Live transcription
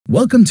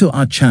Welcome to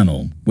our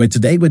channel, where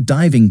today we're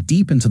diving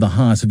deep into the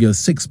heart of your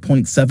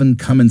 6.7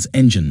 Cummins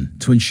engine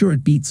to ensure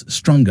it beats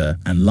stronger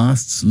and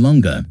lasts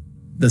longer.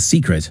 The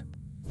secret?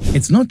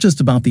 It's not just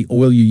about the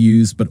oil you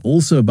use, but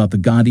also about the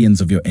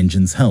guardians of your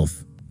engine's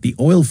health, the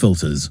oil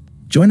filters.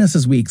 Join us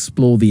as we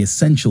explore the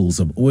essentials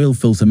of oil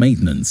filter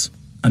maintenance,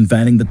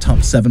 unveiling the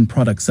top 7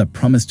 products that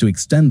promise to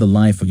extend the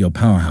life of your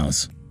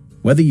powerhouse.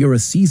 Whether you're a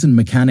seasoned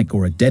mechanic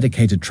or a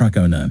dedicated truck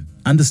owner,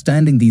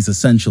 understanding these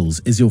essentials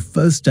is your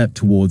first step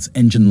towards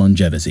engine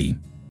longevity.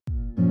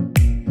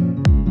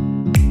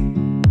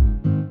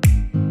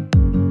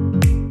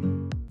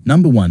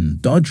 Number 1.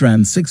 Dodge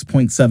Ram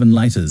 6.7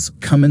 liters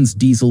Cummins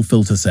Diesel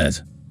Filter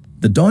Set.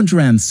 The Dodge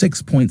Ram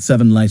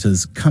 6.7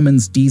 liters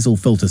Cummins Diesel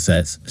Filter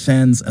Set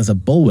stands as a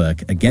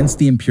bulwark against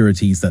the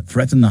impurities that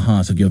threaten the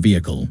heart of your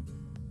vehicle.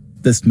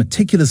 This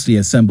meticulously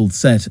assembled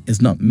set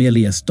is not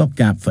merely a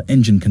stopgap for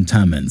engine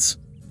contaminants.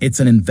 It's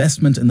an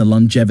investment in the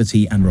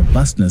longevity and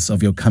robustness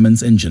of your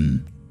Cummins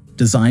engine.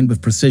 Designed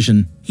with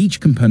precision, each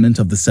component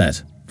of the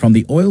set, from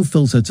the oil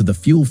filter to the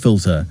fuel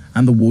filter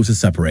and the water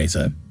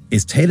separator,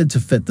 is tailored to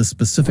fit the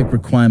specific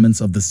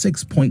requirements of the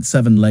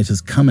 6.7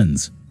 liters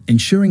Cummins,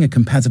 ensuring a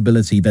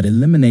compatibility that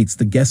eliminates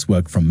the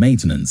guesswork from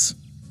maintenance.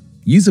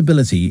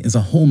 Usability is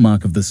a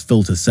hallmark of this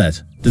filter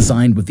set,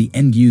 designed with the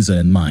end user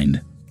in mind.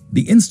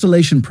 The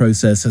installation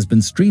process has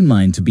been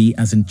streamlined to be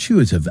as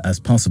intuitive as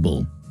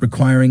possible,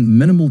 requiring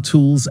minimal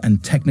tools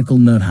and technical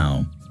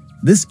know-how.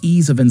 This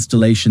ease of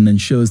installation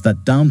ensures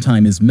that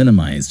downtime is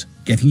minimized,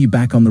 getting you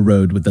back on the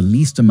road with the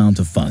least amount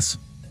of fuss.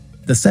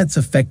 The set's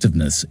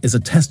effectiveness is a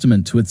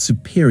testament to its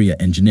superior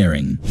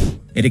engineering.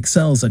 It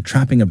excels at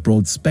trapping a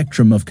broad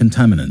spectrum of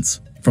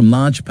contaminants, from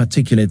large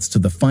particulates to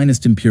the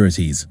finest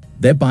impurities,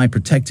 thereby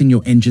protecting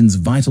your engine's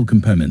vital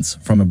components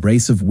from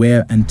abrasive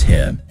wear and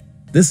tear.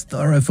 This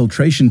thorough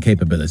filtration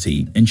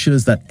capability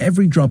ensures that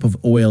every drop of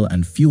oil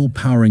and fuel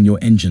powering your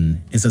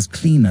engine is as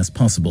clean as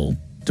possible,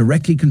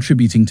 directly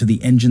contributing to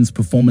the engine's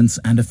performance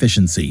and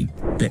efficiency.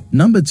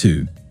 Number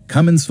 2.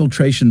 Cummins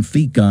Filtration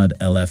Fleetguard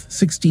LF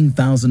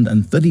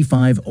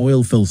 16035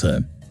 Oil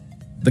Filter.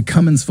 The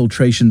Cummins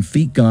Filtration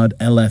Fleetguard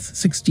LF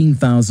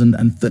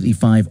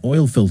 16035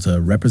 oil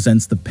filter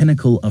represents the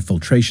pinnacle of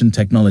filtration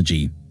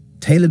technology,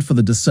 tailored for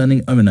the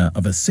discerning owner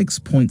of a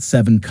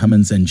 6.7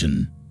 Cummins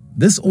engine.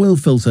 This oil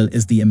filter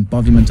is the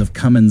embodiment of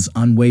Cummins'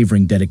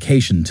 unwavering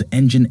dedication to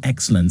engine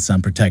excellence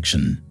and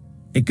protection.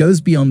 It goes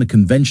beyond the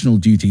conventional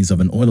duties of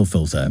an oil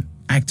filter,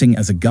 acting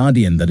as a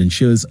guardian that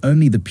ensures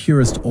only the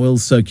purest oil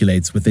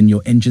circulates within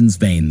your engine's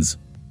veins.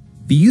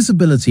 The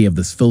usability of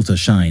this filter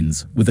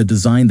shines with a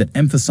design that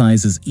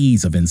emphasizes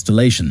ease of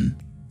installation.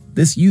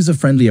 This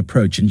user-friendly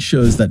approach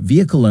ensures that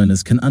vehicle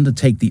owners can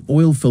undertake the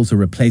oil filter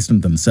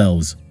replacement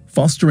themselves,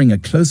 fostering a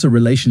closer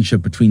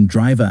relationship between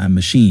driver and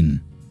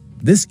machine.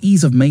 This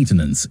ease of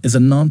maintenance is a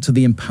nod to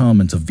the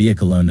empowerment of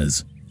vehicle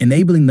owners,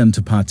 enabling them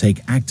to partake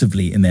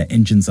actively in their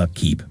engine's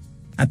upkeep.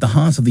 At the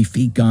heart of the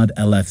Fleetguard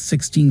LF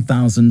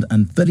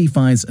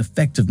 16035's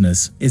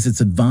effectiveness is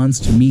its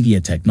advanced media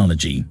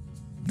technology.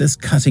 This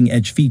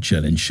cutting-edge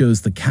feature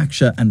ensures the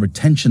capture and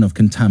retention of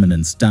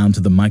contaminants down to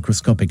the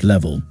microscopic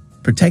level,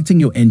 protecting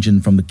your engine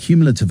from the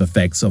cumulative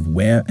effects of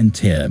wear and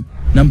tear.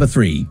 Number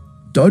 3.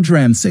 Dodge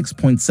Ram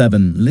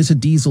 6.7 liter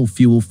Diesel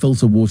Fuel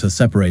Filter Water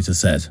Separator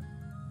Set.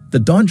 The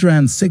Dodge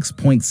Ram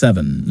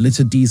 6.7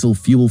 liter diesel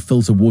fuel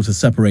filter water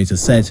separator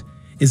set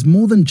is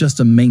more than just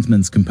a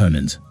maintenance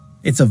component.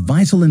 It's a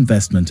vital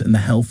investment in the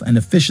health and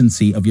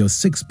efficiency of your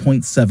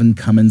 6.7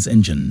 Cummins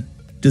engine.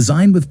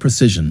 Designed with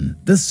precision,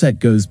 this set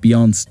goes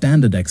beyond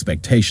standard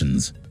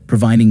expectations,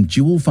 providing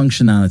dual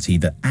functionality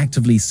that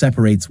actively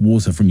separates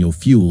water from your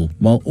fuel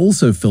while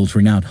also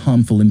filtering out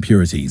harmful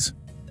impurities.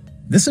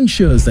 This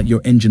ensures that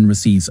your engine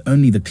receives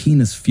only the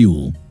cleanest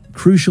fuel,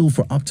 crucial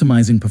for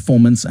optimizing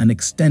performance and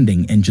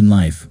extending engine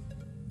life.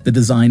 The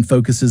design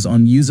focuses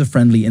on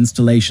user-friendly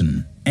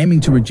installation,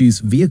 aiming to reduce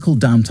vehicle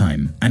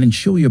downtime and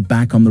ensure you're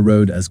back on the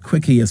road as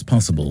quickly as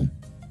possible.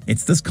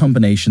 It's this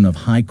combination of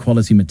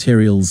high-quality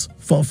materials,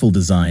 thoughtful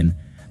design,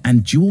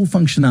 and dual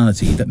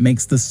functionality that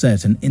makes this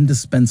set an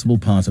indispensable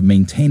part of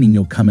maintaining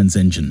your Cummins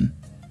engine.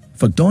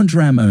 For Dodge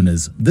Ram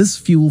owners, this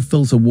fuel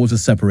filter water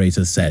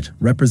separator set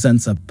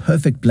represents a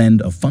perfect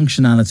blend of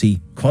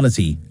functionality,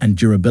 quality, and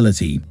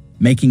durability,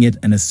 making it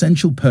an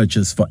essential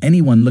purchase for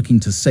anyone looking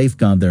to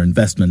safeguard their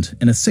investment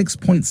in a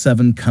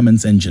 6.7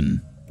 Cummins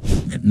engine.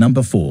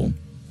 Number 4.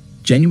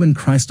 Genuine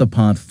Chrysler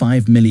Part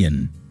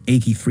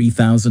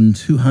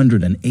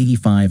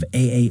 5,083,285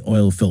 AA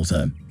Oil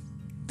Filter.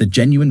 The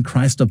Genuine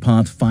Chrysler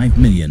Part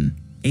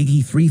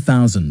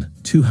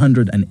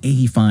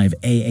 5,083,285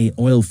 AA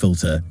Oil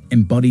Filter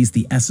embodies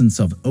the essence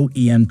of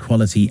OEM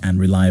quality and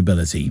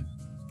reliability.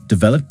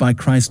 Developed by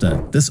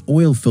Chrysler, this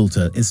oil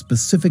filter is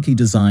specifically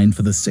designed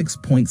for the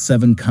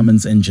 6.7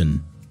 Cummins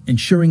engine,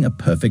 ensuring a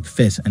perfect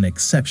fit and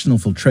exceptional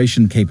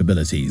filtration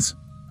capabilities.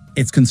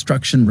 Its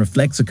construction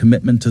reflects a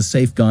commitment to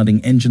safeguarding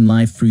engine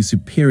life through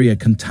superior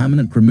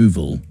contaminant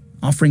removal,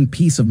 offering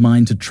peace of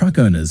mind to truck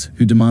owners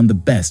who demand the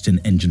best in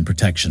engine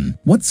protection.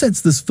 What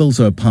sets this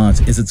filter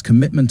apart is its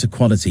commitment to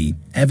quality,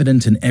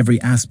 evident in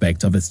every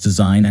aspect of its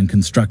design and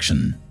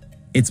construction.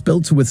 It's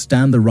built to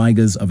withstand the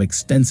rigors of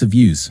extensive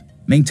use,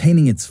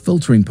 maintaining its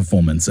filtering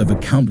performance over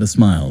countless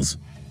miles.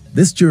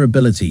 This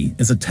durability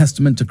is a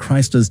testament to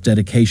Chrysler's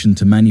dedication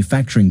to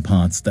manufacturing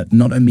parts that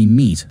not only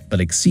meet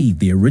but exceed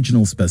the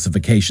original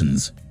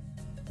specifications.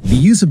 The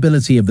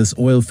usability of this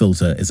oil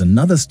filter is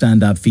another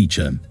standout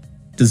feature.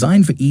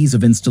 Designed for ease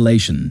of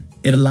installation,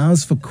 it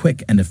allows for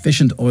quick and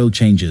efficient oil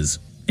changes,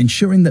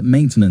 ensuring that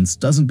maintenance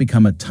doesn't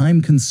become a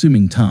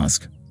time-consuming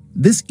task.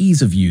 This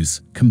ease of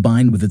use,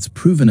 combined with its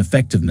proven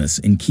effectiveness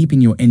in keeping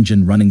your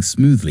engine running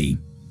smoothly,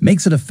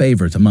 makes it a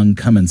favorite among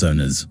Cummins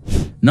owners.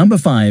 Number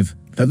 5.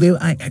 The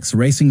WIX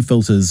Racing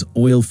Filters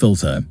Oil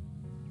Filter.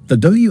 The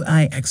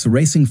WIX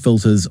Racing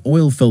Filters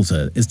Oil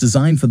Filter is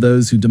designed for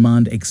those who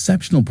demand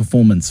exceptional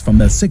performance from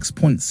their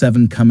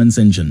 6.7 Cummins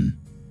engine.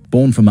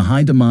 Born from the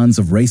high demands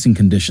of racing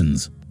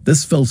conditions,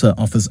 this filter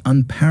offers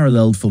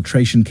unparalleled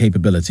filtration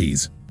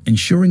capabilities,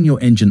 ensuring your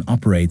engine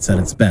operates at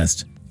its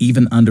best,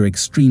 even under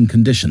extreme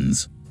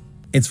conditions.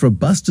 Its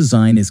robust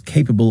design is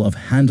capable of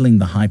handling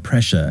the high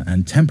pressure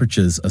and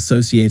temperatures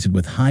associated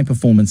with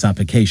high-performance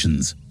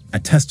applications, a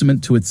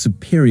testament to its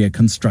superior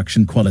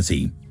construction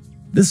quality.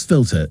 This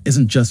filter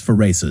isn't just for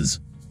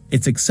racers.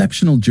 Its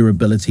exceptional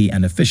durability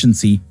and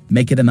efficiency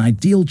make it an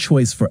ideal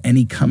choice for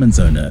any Cummins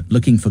owner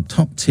looking for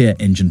top-tier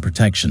engine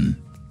protection.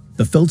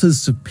 The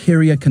filter's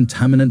superior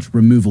contaminant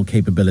removal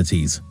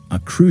capabilities are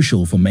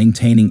crucial for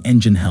maintaining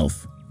engine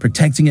health,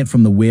 protecting it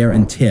from the wear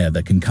and tear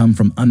that can come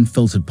from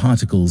unfiltered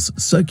particles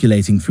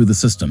circulating through the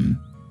system.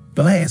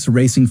 The WIX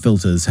Racing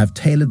Filters have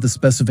tailored the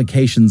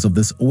specifications of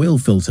this oil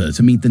filter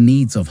to meet the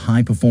needs of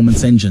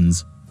high-performance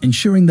engines,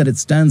 ensuring that it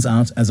stands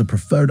out as a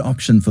preferred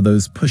option for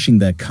those pushing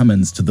their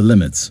Cummins to the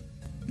limits.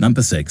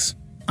 Number 6.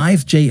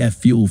 iFJF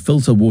Fuel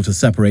Filter Water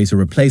Separator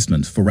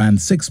Replacement for Ram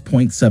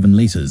 6.7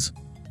 liters.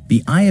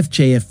 The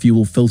iFJF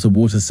Fuel Filter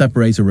Water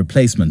Separator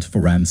Replacement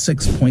for Ram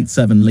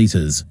 6.7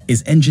 liters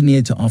is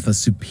engineered to offer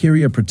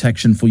superior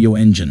protection for your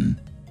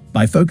engine.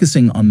 By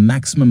focusing on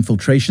maximum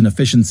filtration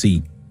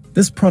efficiency,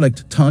 this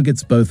product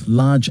targets both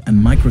large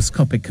and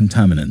microscopic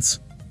contaminants,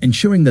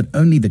 ensuring that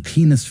only the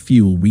cleanest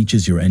fuel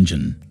reaches your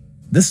engine.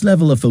 This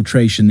level of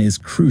filtration is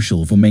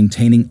crucial for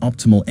maintaining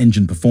optimal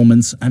engine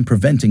performance and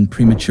preventing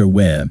premature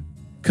wear.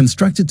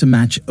 Constructed to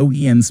match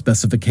OEM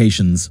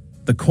specifications,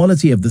 the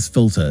quality of this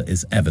filter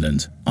is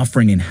evident,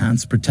 offering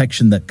enhanced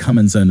protection that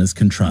Cummins owners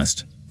can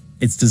trust.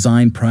 Its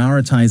design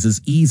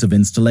prioritizes ease of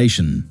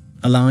installation,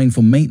 allowing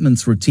for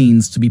maintenance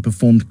routines to be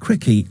performed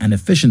quickly and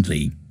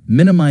efficiently,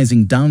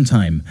 minimizing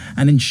downtime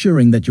and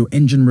ensuring that your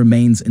engine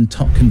remains in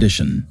top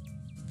condition.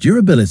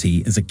 Durability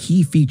is a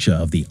key feature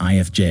of the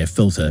iFJF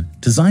filter,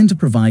 designed to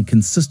provide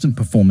consistent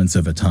performance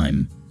over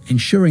time,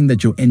 ensuring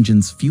that your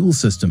engine's fuel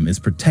system is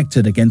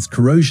protected against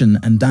corrosion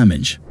and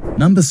damage.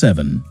 Number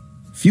 7.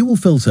 Fuel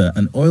Filter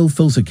and Oil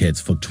Filter Kit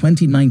for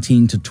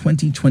 2019 to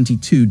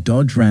 2022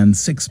 Dodge Ram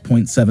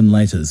 6.7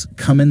 liters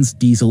Cummins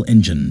diesel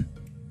engine.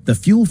 The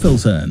Fuel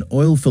Filter and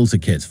Oil Filter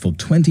Kit for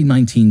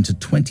 2019 to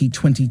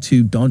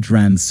 2022 Dodge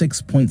Ram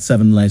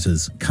 6.7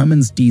 liters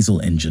Cummins diesel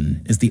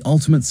engine is the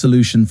ultimate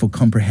solution for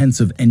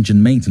comprehensive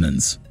engine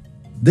maintenance.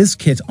 This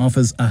kit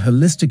offers a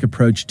holistic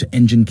approach to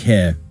engine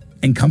care,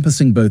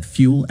 encompassing both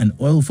fuel and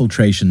oil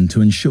filtration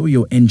to ensure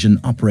your engine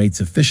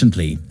operates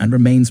efficiently and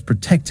remains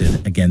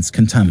protected against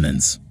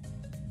contaminants.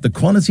 The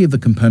quality of the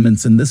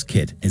components in this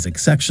kit is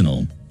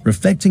exceptional,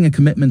 reflecting a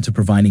commitment to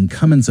providing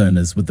Cummins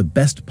owners with the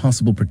best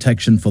possible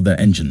protection for their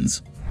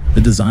engines.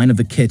 The design of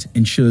the kit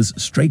ensures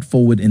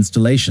straightforward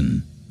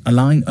installation,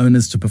 allowing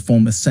owners to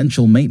perform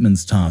essential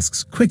maintenance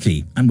tasks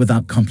quickly and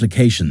without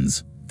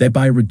complications,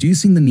 thereby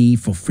reducing the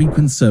need for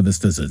frequent service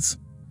visits.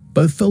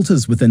 Both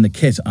filters within the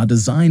kit are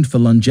designed for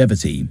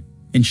longevity,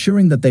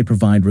 ensuring that they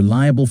provide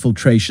reliable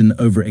filtration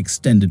over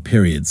extended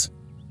periods.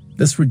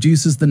 This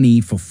reduces the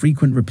need for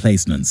frequent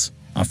replacements,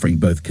 offering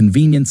both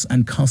convenience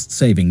and cost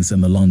savings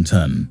in the long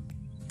term.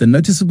 The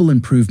noticeable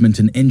improvement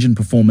in engine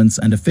performance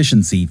and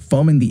efficiency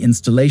following the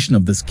installation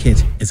of this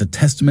kit is a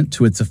testament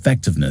to its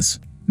effectiveness,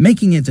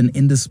 making it an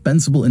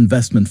indispensable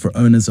investment for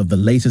owners of the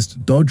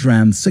latest Dodge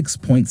Ram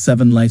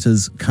 6.7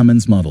 liters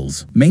Cummins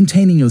models.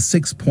 Maintaining your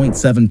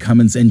 6.7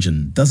 Cummins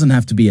engine doesn't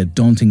have to be a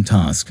daunting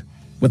task.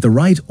 With the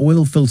right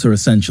oil filter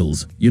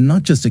essentials, you're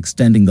not just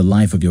extending the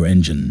life of your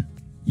engine,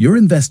 you're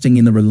investing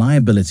in the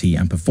reliability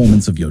and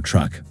performance of your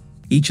truck.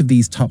 Each of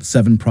these top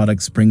 7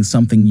 products brings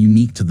something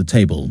unique to the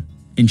table,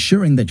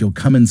 ensuring that your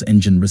Cummins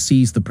engine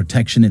receives the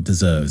protection it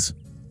deserves.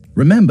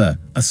 Remember,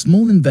 a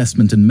small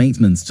investment in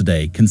maintenance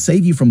today can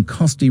save you from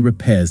costly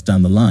repairs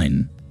down the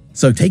line.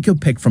 So take your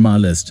pick from our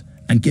list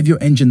and give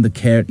your engine the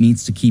care it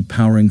needs to keep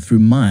powering through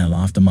mile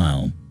after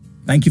mile.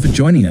 Thank you for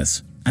joining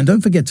us, and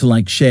don't forget to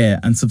like, share,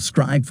 and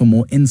subscribe for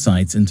more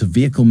insights into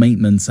vehicle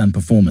maintenance and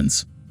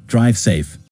performance. Drive safe.